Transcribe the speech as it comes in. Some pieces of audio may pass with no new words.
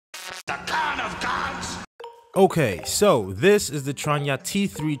The God of gods! Okay, so this is the Tranya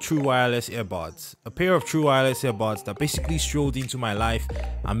T3 True Wireless Earbuds, a pair of true wireless earbuds that basically strolled into my life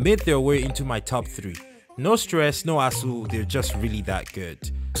and made their way into my top 3. No stress, no hassle, they're just really that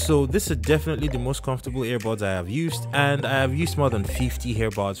good. So this is definitely the most comfortable earbuds I have used, and I have used more than 50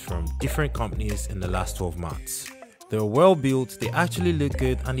 earbuds from different companies in the last 12 months. They're well built, they actually look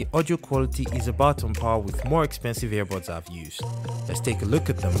good, and the audio quality is about on par with more expensive earbuds I've used. Let's take a look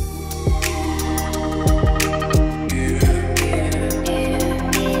at them.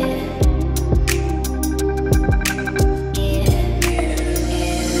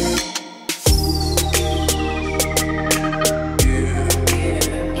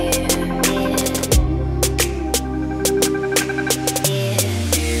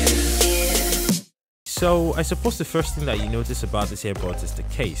 So I suppose the first thing that you notice about this earbuds is the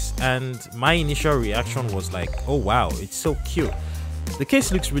case, and my initial reaction was like, oh wow, it's so cute. The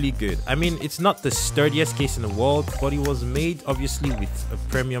case looks really good. I mean, it's not the sturdiest case in the world, but it was made obviously with a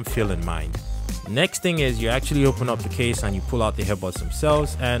premium feel in mind. Next thing is you actually open up the case and you pull out the earbuds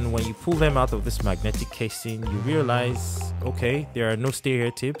themselves, and when you pull them out of this magnetic casing, you realize, okay, there are no stay here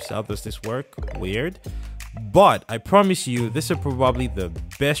tips. How does this work? Weird. But I promise you, this is probably the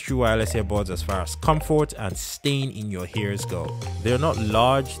best true wireless earbuds as far as comfort and staying in your ears go. They're not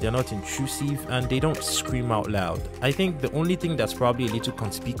large, they're not intrusive, and they don't scream out loud. I think the only thing that's probably a little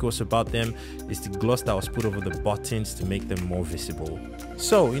conspicuous about them is the gloss that was put over the buttons to make them more visible.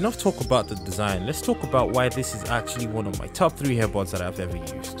 So enough talk about the design, let's talk about why this is actually one of my top 3 earbuds that I've ever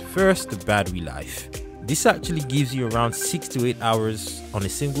used. First, the battery life. This actually gives you around 6 to 8 hours on a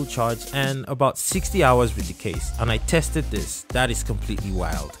single charge and about 60 hours with the case, and I tested this. That is completely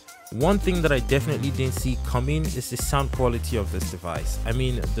wild. One thing that I definitely didn't see coming is the sound quality of this device. I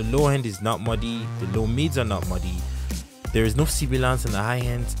mean, the low end is not muddy, the low mids are not muddy, there is no sibilance in the high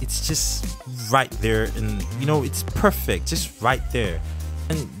end. It's just right there, and you know, it's perfect, just right there.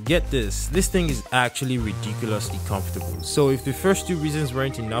 And get this thing is actually ridiculously comfortable. So if the first 2 reasons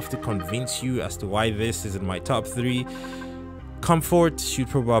weren't enough to convince you as to why this is in my top 3, comfort should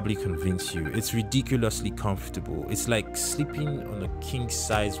probably convince you. It's ridiculously comfortable. It's like sleeping on a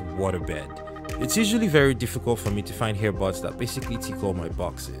king-size waterbed. It's usually very difficult for me to find earbuds that basically tick all my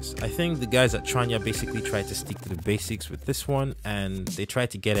boxes. I think the guys at Tranya basically tried to stick to the basics with this one, and they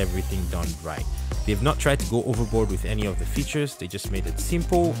tried to get everything done right. They've not tried to go overboard with any of the features, they just made it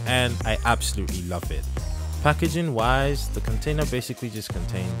simple, and I absolutely love it. Packaging wise, the container basically just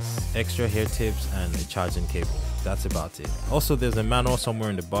contains extra hair tips and a charging cable. That's about it. Also, there's a manual somewhere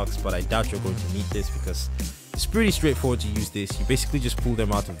in the box, but I doubt you're going to need this because it's pretty straightforward to use this. You basically just pull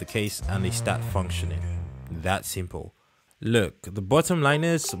them out of the case and they start functioning. That simple. Look, the bottom line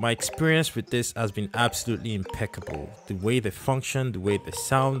is my experience with this has been absolutely impeccable. The way they function, the way they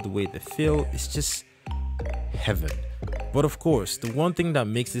sound, the way they feel, it's just heaven. But of course, the one thing that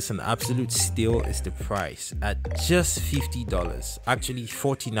makes this an absolute steal is the price. At just $50, actually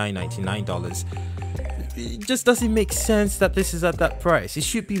 $49.99, it just doesn't make sense that this is at that price. It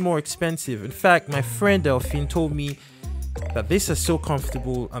should be more expensive. In fact, my friend Delphine told me that these are so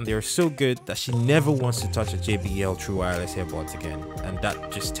comfortable and they're so good that she never wants to touch a JBL True Wireless earbuds again, and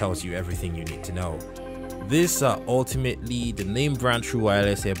that just tells you everything you need to know. These are ultimately the name brand True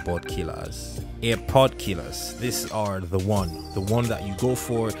Wireless earbud killers. AirPod killers. These are the one that you go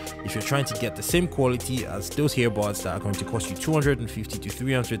for if you're trying to get the same quality as those earbuds that are going to cost you $250 to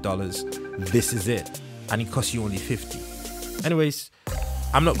 $300. This is it, and it costs you only $50. Anyways,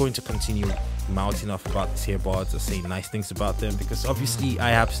 I'm not going to continue mouthing off about these earbuds or saying nice things about them because obviously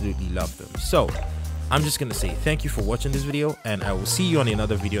I absolutely love them. So I'm just gonna say thank you for watching this video, and I will see you on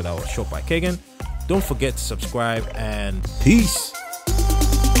another video that was shot by Kagan. Don't forget to subscribe, and peace.